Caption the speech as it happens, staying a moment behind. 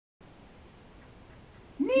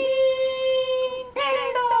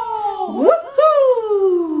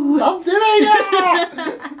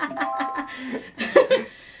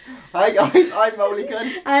Hi guys, I'm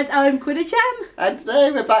Moley-Kun. And I'm Quina-Chan. And today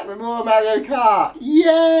we're back with more Mario Kart.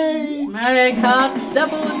 Yay! Mario Kart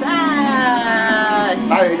Double Dash.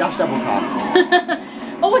 Mario Dash Double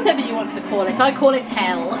Kart. Or whatever you want to call it. I call it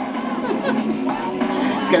hell.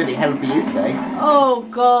 It's going to be hell for you today. Oh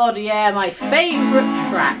god, yeah, my favourite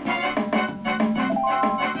track.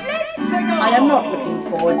 I am not looking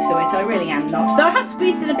forward to it, I really am not. Though I have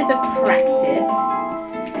squeezed in a bit of practice,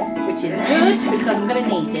 which is good because I'm going to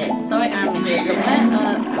need it. So I am in here somewhere.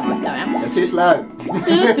 There I am. You're too slow.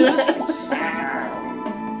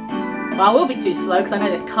 Well, I will be too slow because I know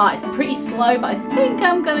this kart is pretty slow, but I think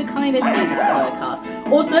I'm going to kind of need a slower kart.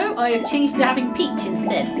 Also, I have changed to having Peach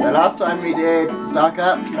instead. So last time we did Star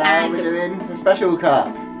Cup, now we're doing a special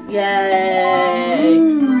cup. Yay!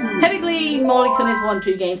 Technically, Moley-Kun has won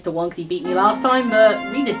 2 games to 1 because he beat me last time, but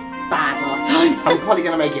we did bad last time. I'm probably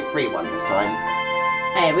going to make it 3-1 this time.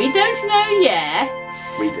 Hey, we don't know yet.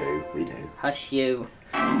 We do, we do. Hush you.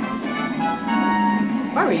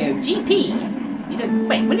 Wario, GP. He said,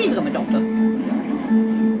 wait, when did he become a doctor?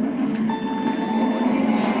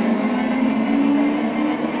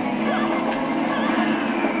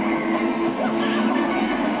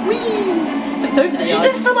 Whee! Took 2 for the You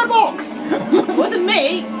eye. stole my box! It wasn't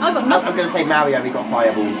me. I got nothing. I'm going to say Mario, we got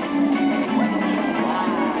fireballs.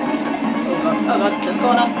 Oh god, to the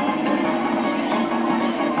corner.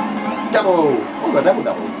 Double! Oh, got double. The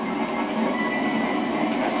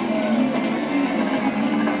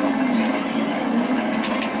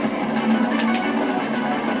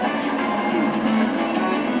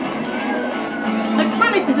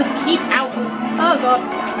plan is to just keep out of... Oh god.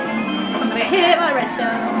 I'm gonna get hit by a red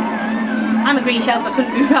shell. And the green shells, I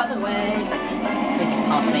couldn't move out of the way. They just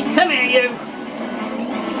passed me. Come here, you!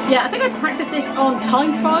 Yeah, I think I practiced this on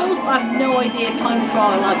time trials, but I have no idea if time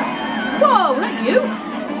trial, like... Whoa, was that you?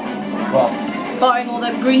 What? Firing all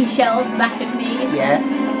the green shells back at me.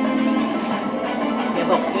 Yes. Give me a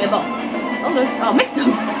box, give me a box. Oh no, oh, missed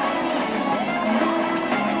them!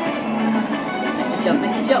 Make the jump,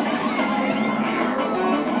 make the jump.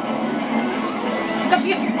 Got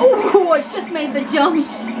the... Oh, I just made the jump!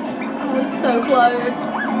 That was so close.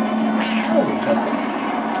 That was interesting.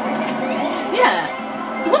 Yeah.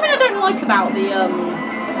 There's one thing I don't like about the,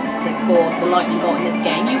 what's it called, the lightning bolt in this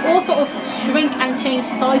game. You all sort of shrink and change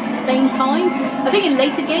size at the same time. I think in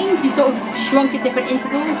later games you sort of shrunk at different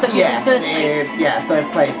intervals, so Yeah, first place. yeah,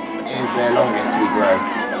 first place is the longest we grow.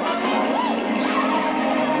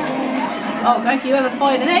 Oh, thank you, whoever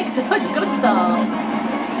fired an egg, because I just got a star.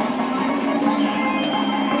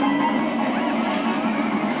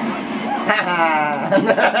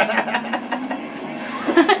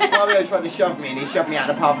 Mario tried to shove me and he shoved me out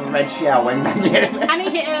of the path of a red shell when I did. And he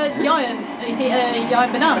hit a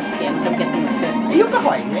giant banana skin, which I'm guessing was good. You're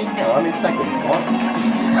behind me. No, I'm in second. What?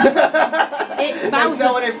 It's There's Bowser.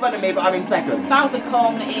 no one in front of me, but I'm in second.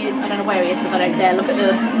 Bowser-Con is, I don't know where he is because I don't dare look at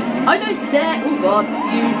the... I don't dare, oh god,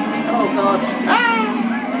 use, oh god. Ah!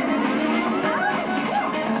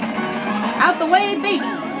 Out the way, babies!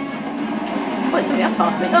 Oh, somebody else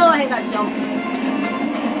passed me. Oh, I hate that jump.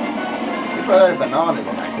 You put a load of bananas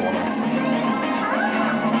on that corner.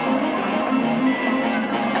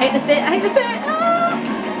 I hate this bit, I hate this bit! Ah!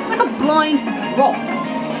 It's like a blind drop.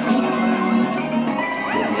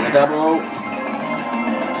 Give me a double.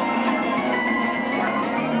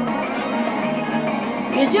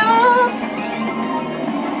 Good job!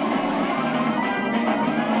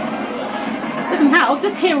 Flipping how? I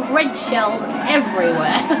just hear red shells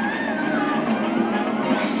everywhere.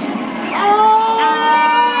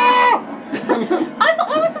 I thought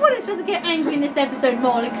I was the one who was supposed to get angry in this episode,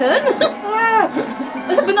 Moley-Kun.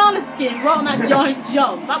 There's a banana skin right on that giant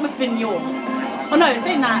jump. That must have been yours. Oh no, it's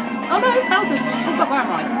in that. Oh no, Bowser's. Oh god, where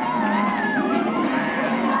am I?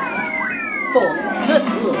 4th.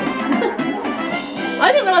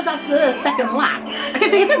 I didn't realise that's the 2nd lap. I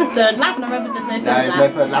kept thinking there's a 3rd lap and I remember there's no 3rd lap. No,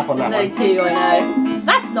 there's no 3rd lap on that one. There's only 2, I know.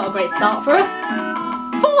 That's not a great start for us.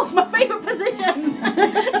 4th, my favourite position.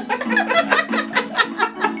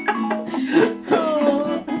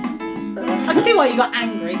 I can see why you got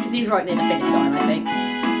angry, because he's right near the finish line, I think.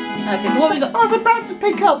 Okay, so what we got? I was about to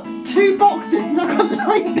pick up 2 boxes and I got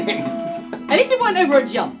lightning. At least it went over a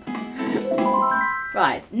jump.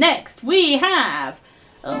 Right, next we have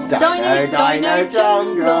Dino Dino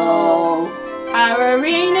Jungle. Power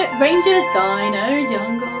Rangers Dino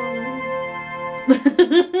Jungle.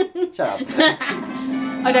 Shut up.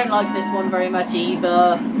 I don't like this one very much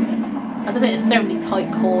either. I think there's so many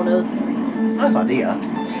tight corners. It's a nice idea.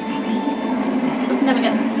 So never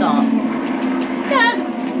get the start. Yeah.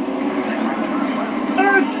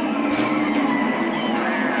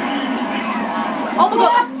 Oh my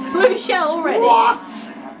god! blue shell already. What?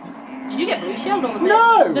 Did you get blue shelled or was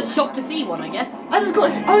No. it just shocked to see one, I guess? I just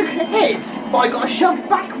got hit, but I got shoved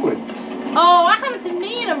backwards. Oh, that happened to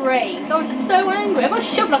me in a race. I was so angry. I got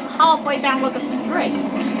shoved like halfway down like a straight.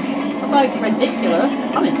 That's like ridiculous.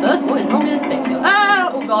 I'm in first. What is wrong with this picture? Ah!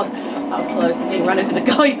 Oh god. That was close. I didn't run over the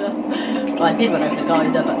geyser. Well, I did run over the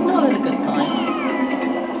geyser, but not at a good time.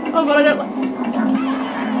 Oh god, I don't like...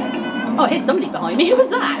 Oh, here's somebody behind me. Who was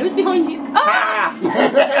that? Who's behind you? Ah!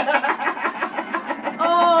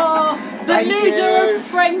 Oh, the loser of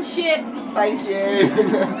friendship. Thank you.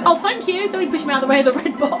 Oh, thank you. Somebody pushed me out of the way of the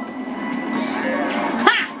red box.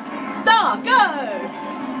 Ha! Star, go!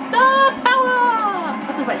 Star power! I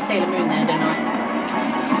just like Sailor Moon there, didn't I?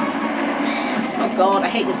 Oh god, I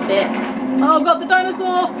hate this bit. Oh god, the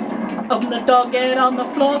dinosaur! Open the door, get it on the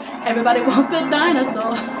floor. Everybody want the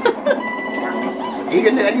dinosaur. Are you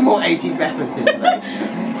going to do any more 80s references today?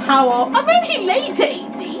 How old? I'm only late 80s.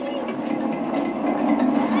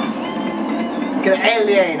 You're going to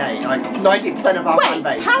alienate like 90% of our fan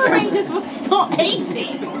base. Power Rangers was not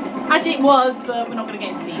 80s. Actually it was, but we're not going to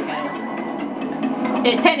get into details.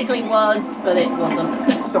 It technically was, but it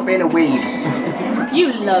wasn't. Stop being a weeb.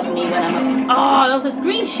 You love me when I'm a... Oh, there was a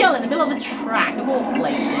green shell in the middle of the track, of all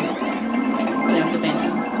places. So there must have been...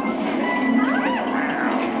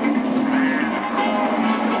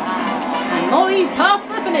 And Molly's past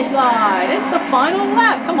the finish line. It's the final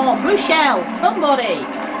lap. Come on, blue shell, somebody.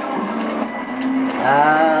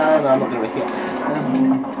 No, I'm not going to risk it.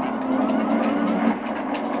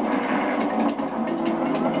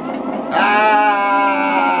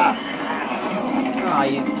 Where are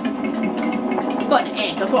you? It's got an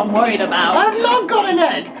egg, that's what I'm worried about. I've not got an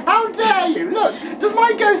egg! How dare you! Look, does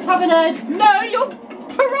my ghost have an egg? No, your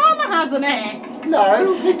piranha has an egg.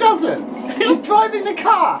 No, it doesn't. He's driving the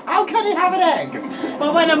car. How can he have an egg?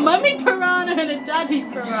 Well, when a mummy piranha and a daddy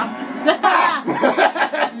piranha.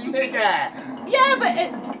 Mid-air. Yeah, but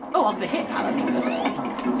it... Oh, I'm going to hit that.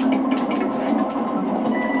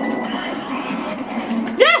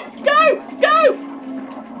 Yes! Go! Go!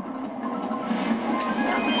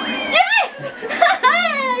 Yes!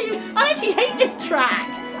 I actually hate this track.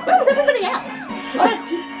 Where was everybody else?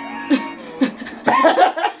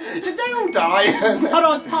 Did they all die? Hold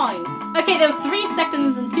on, times. Okay, they were 3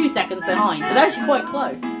 seconds and 2 seconds behind, so they're actually quite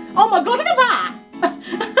close. Oh my god, look at that!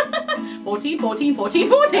 14, 14, 14,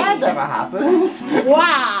 14. That never happens.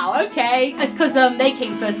 Wow, okay. It's because they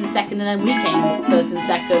came first and second, and then we came first and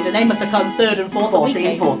second, and they must have come third and fourth.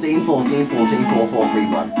 14, 14, 14, 14, 4, 4, 3,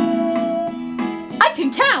 1. I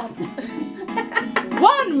can count.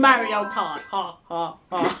 1 Mario Kart. Ha ha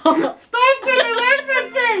ha. Stop with the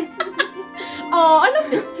references. Oh, I love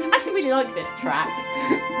this. I actually really like this track.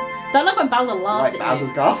 Don't like when Bowser laughs Like at Bowser's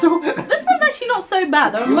you. Castle. This one's actually not so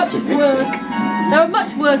bad. There are much worse. There are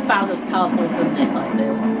much worse Bowser's castles than this, I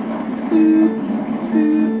feel.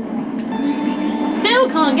 Still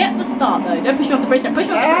can't get the start though. Don't push me off the bridge. Don't push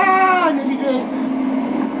me off the bridge. Ah, I nearly did.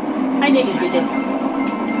 I nearly did it.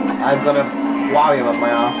 I've got a Wario up my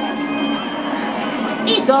ass.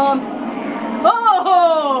 He's gone.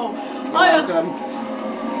 Oh! Welcome.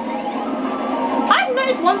 I've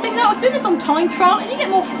noticed one thing though. I was doing this on time trial, and you get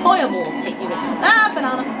more fireballs hit you with. Ah,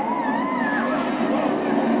 banana.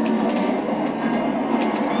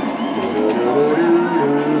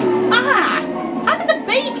 Ah! How did the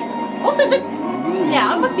babies? Also the...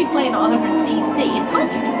 Yeah, I must be playing at 100cc. It's time...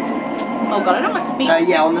 Oh god, I don't like speed.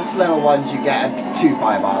 Yeah, on the slower ones you get 2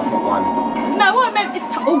 fire bars, not 1. No, what I meant is...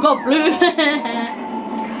 Oh god, blue.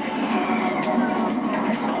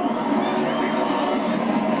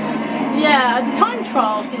 Yeah, the time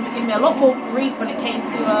trial seemed to give me a lot more grief when it came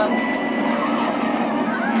to...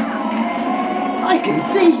 I can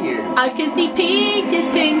see you. I can see Peach's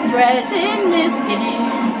pink dress in this game.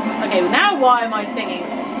 Okay, now why am I singing?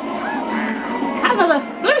 Another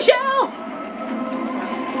blue shell!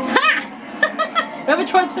 Ha! Whoever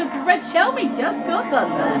tried to red shell me just got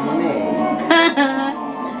done. That was me.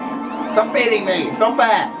 Stop beating me. It's not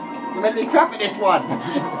fair. You're meant to be crap at this one.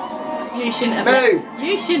 You shouldn't have.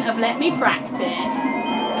 You shouldn't have let me practice.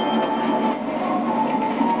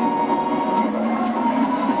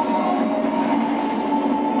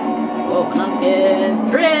 Whoa, banana skins,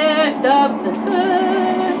 drift up the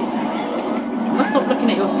turn. I must stop looking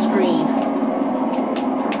at your screen.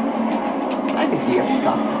 I can see your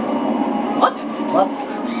pickup. What? What?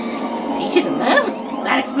 Peach is a mermaid?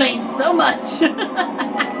 That explains so much.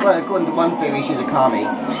 Well, according to one theory, she's a Kami.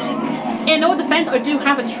 In all defense, I do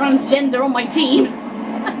have a transgender on my team.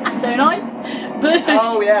 Don't I? Birdo's,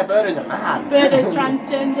 Oh yeah, Birdo's a man. Birdo's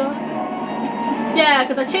transgender. Yeah,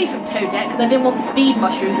 because I chased from Codec because I didn't want speed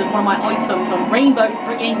mushrooms as one of my items on Rainbow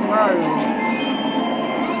frigging Road.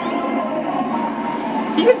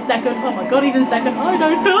 He's in second. Oh my god, he's in second. I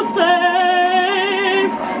don't feel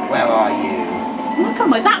safe. Where are you? Look,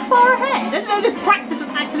 am I that far ahead? I didn't know this practice would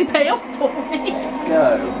actually pay off for me. Let's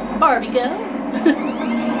go. Barbie girl.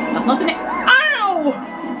 That's nothing. Ow!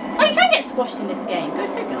 Oh, you can get squashed in this game. Go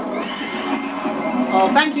figure. Oh,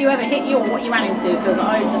 thank you whoever hit you or what you ran into, because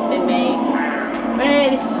I've just been made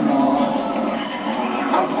really small.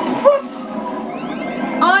 What?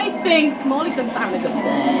 I think Moley-Kun's having a good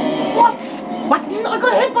day. What? What? I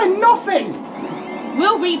got hit by nothing.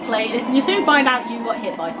 We'll replay this and you'll soon find out you got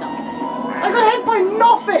hit by something. I got hit by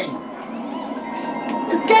nothing.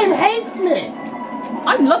 This game hates me.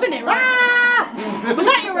 I'm loving it, right? Ah! Was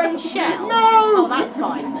that your own shell? No. Oh, that's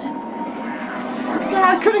fine then.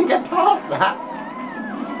 I couldn't get past that.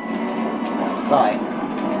 Right.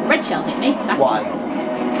 Red shell hit me. That's 1, 2,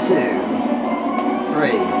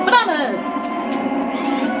 3. Bananas!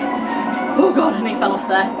 Oh god, and he fell off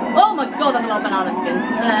there. Oh my god, that's a lot of banana skins.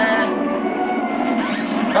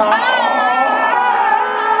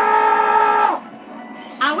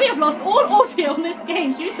 And we have lost all audio on this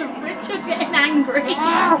game due to Richard getting angry.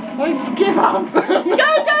 I give up. Go,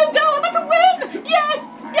 go, go! I'm about to win! Yes!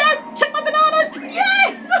 Yes! Check my bananas!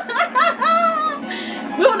 Yes!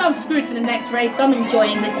 We all know I'm screwed for the next race. I'm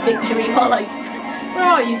enjoying this victory. Oh, like, where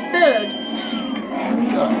are you? Third.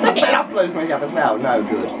 God, I bet that blows me up as well. No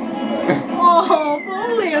good. Oh,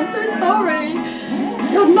 Molly, I'm so sorry.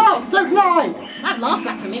 You're not. Don't lie. That last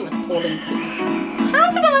lap for me was appalling too. How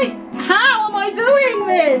am I doing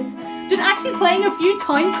this? Did actually playing a few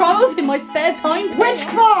time trials in my spare time?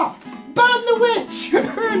 Witchcraft! Burn the witch!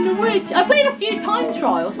 Burn the witch! I played a few time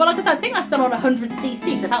trials, but like I said, I think that's done on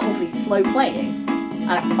 100cc, so I felt awfully slow playing.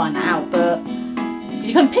 I'd have to find that out, but because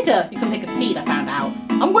you couldn't pick a speed, I found out.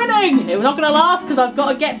 I'm winning! It was not gonna last because I've got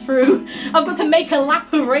to get through. I've got to make a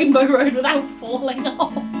lap of Rainbow Road without falling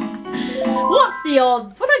off. What's the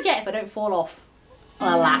odds? What do I get if I don't fall off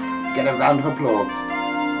on a lap? Get a round of applause.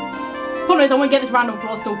 Problem is, I won't get this round of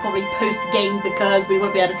applause till probably post-game because we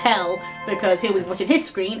won't be able to tell because he'll be watching his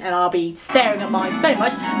screen and I'll be staring at mine so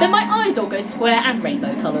much that my eyes all go square and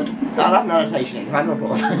rainbow coloured. I'll have notation in round of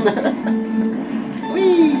applause.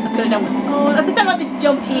 Whee! I could have done with... Oh, I just don't like this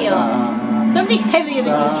jump here. Somebody heavier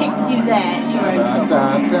than you hits you there, you're in trouble.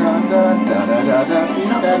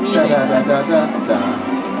 Love the music.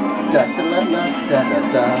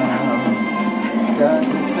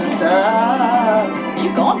 Are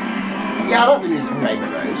you gone? Yeah, I like the music from Rainbow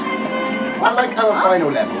Road. I like other final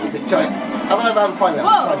levels. Other final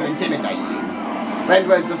levels try to intimidate you.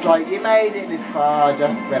 Rainbow Road's just like, you made it this far,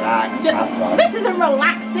 just relax, have fun. This isn't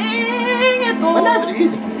relaxing at all. But no, but the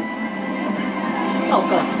music is. Oh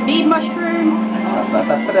god, speed mushroom.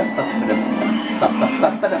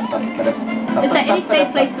 Is there any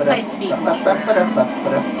safe place to play speed mushroom?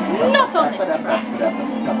 Not on this track.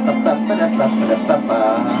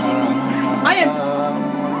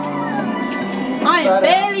 I am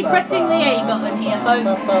barely pressing the A button here,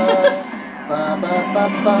 folks.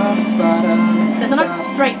 There's a nice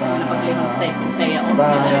straight coming up, I believe I'm safe to play it on.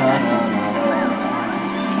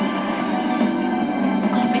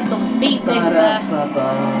 I missed all the speed things there.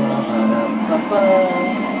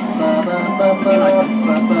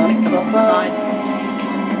 Missed them on the ride.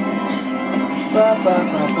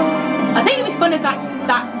 I think it'd be fun if that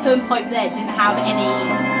turnpike there didn't have any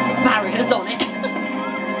barriers on it.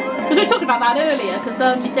 Because we were talking about that earlier, because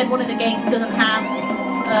you said one of the games doesn't have,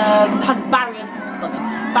 has barriers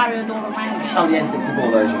all around it. Oh, the N64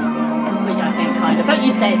 version. Which I think kind of, like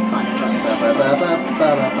you say, is kind of true.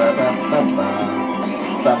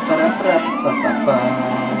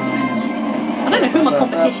 I don't know who my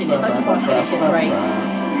competition is, I just want to finish this race.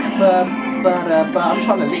 I'm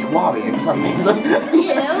trying to lick Wario for some reason.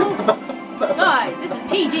 Ew. Guys, this is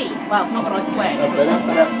PG. Well, not what I swear.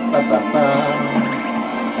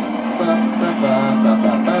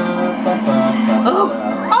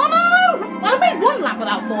 Oh no! Well, I made one lap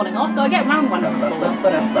without falling off, so I get round one of the applause.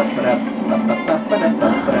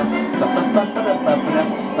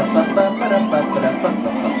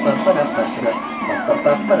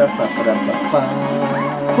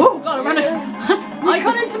 Oh god, I ran it. You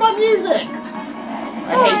cut into my music! I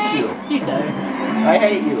hate you. You don't. I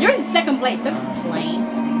hate you. You're in second place, don't complain.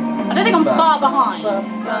 I don't think I'm far behind, but...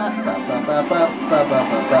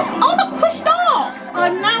 Oh, I got pushed off!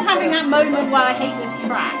 I'm now having that moment where I hate this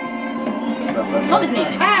track. Not this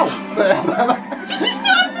music. Ow! Did you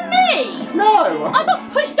still have to me? No! I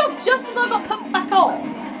got pushed off just as I got put back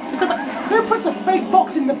on. Because Who puts a fake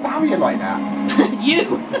box in the barrier like that?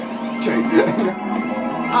 You! True.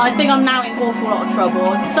 I think I'm now in an awful lot of trouble.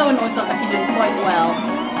 I was so annoyed I was actually doing quite well.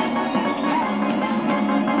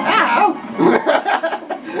 Ow!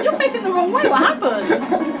 You're facing the wrong way, what happened?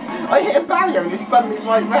 I hit a barrier and it spun me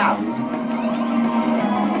right round.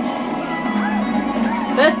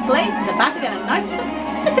 First place is about to get a nice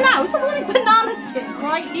flipping out. We've got all these banana skins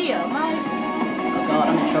right here. Oh god,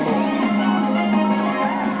 I'm in trouble.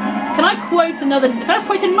 Can I quote a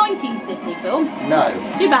 90s Disney film? No.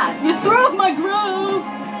 Too bad. You threw off my groove!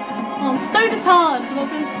 Oh, I'm so disheartened because I was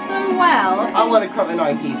doing so well. I want to quote a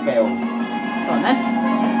 90s film. Go on then.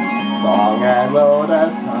 Song as old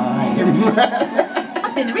as time.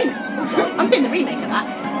 I've seen the remake. I'm seeing the remake of that.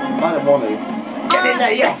 I don't want to. Get in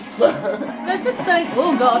there, yes! There's this thing,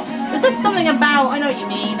 oh god. There's this something about, I know what you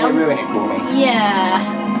mean. Don't ruin it for me.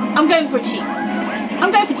 Yeah. I'm going for a cheat.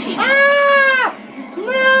 I'm going for cheat. Ah!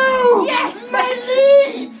 No! Yes! My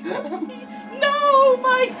lead! No,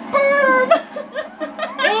 my sperm!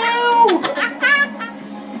 Ew!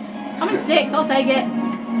 I'm in 6th, I'll take it.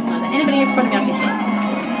 Is there anybody in front of me I can hit?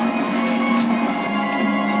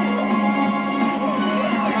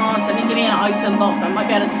 Come on, somebody give me an item box. I might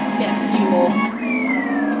be able to get a few more.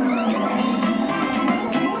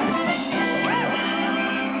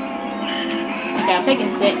 Okay, I'm taking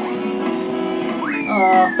 6th.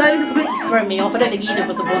 Oh, so this has completely thrown me off. I don't think either of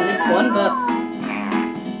us have won this one, but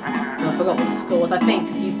oh, I forgot what the score was. I think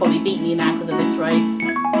you've probably beaten me now because of this race.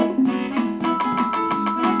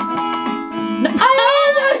 No. Oh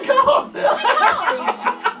my god!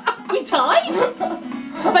 We tied?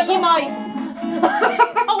 But you might.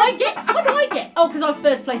 Oh, I get. What do I get? Oh, because I was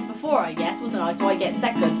first place before, I guess, wasn't I? So I get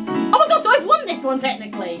 2nd. Oh my god! So I've won this one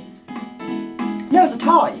technically. No, it's a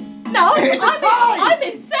tie. No, It's a tie. I'm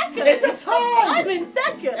in 2nd. It's a tie. I'm in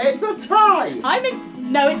 2nd. It's a tie. I'm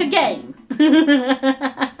in. No, it's a game. Is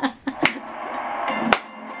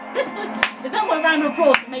that my round of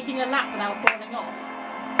applause for making a lap without falling off?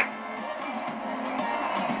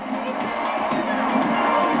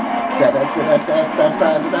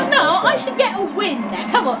 No, I should get a win there.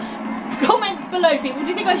 Come on. Comments below, people. Do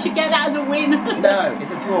you think I should get that as a win? No,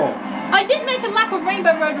 it's a draw. I did make a lap of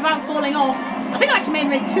Rainbow Road without falling off. I think I actually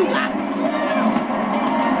made 2 laps.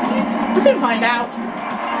 We'll soon find out.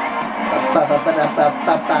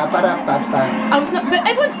 I was not, but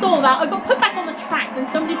everyone saw that. I got put back on the track, then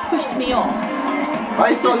somebody pushed me off.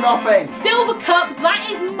 I saw nothing. Silver cup, that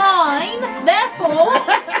is mine. Therefore,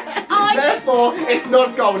 Therefore, it's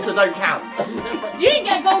not gold, so don't count. You didn't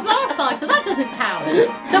get gold last time, so that doesn't count.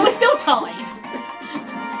 So we're still tied.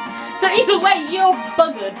 So either way, you're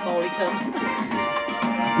buggered, Moley-Kun.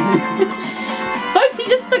 Folks, he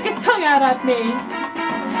just stuck his tongue out at me.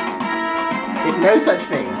 There's no such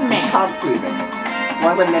thing. Meh. You can't prove it.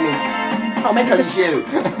 Why wouldn't let me? Oh, maybe Because it's you.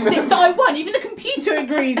 Since I won, even the computer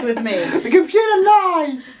agrees with me. The computer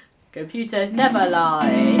lies. Computers never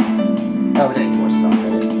lie. Oh, we don't need to watch Star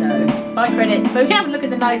Credits. No. Buy credits. But we can have a look at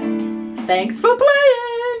the nice... Thanks for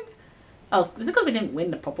playing! Oh, is it because we didn't win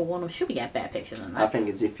the proper one? Or should we get a better picture than that? I think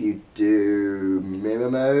it's if you do mirror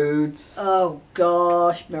modes. Oh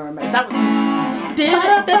gosh, mirror modes. That was...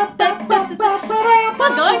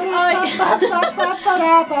 Well guys,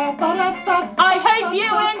 I hope you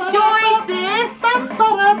enjoyed this.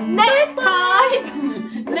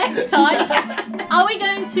 Next time, are we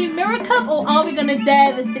going to Mirror Cup or are we going to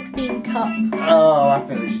dare the 16 Cup? Oh, I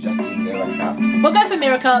think we should just do mirror cups. We'll go for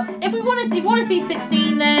Mirror Cups. If you want to see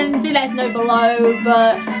 16, then do let us know below.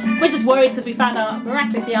 But we're just worried because we found out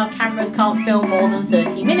miraculously our cameras can't film more than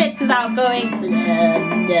 30 minutes without going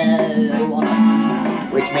no on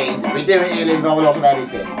us. Which means if we do it, it'll involve a lot of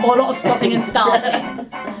editing. Or a lot of stopping and starting.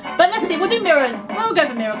 But let's see, we'll do mirrors. We'll go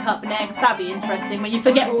for Mirror Cup next. That'd be interesting when you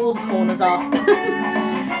forget where all the corners are.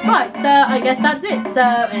 Right, so I guess that's it. So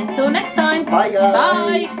until next time. Bye guys.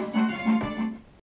 Bye.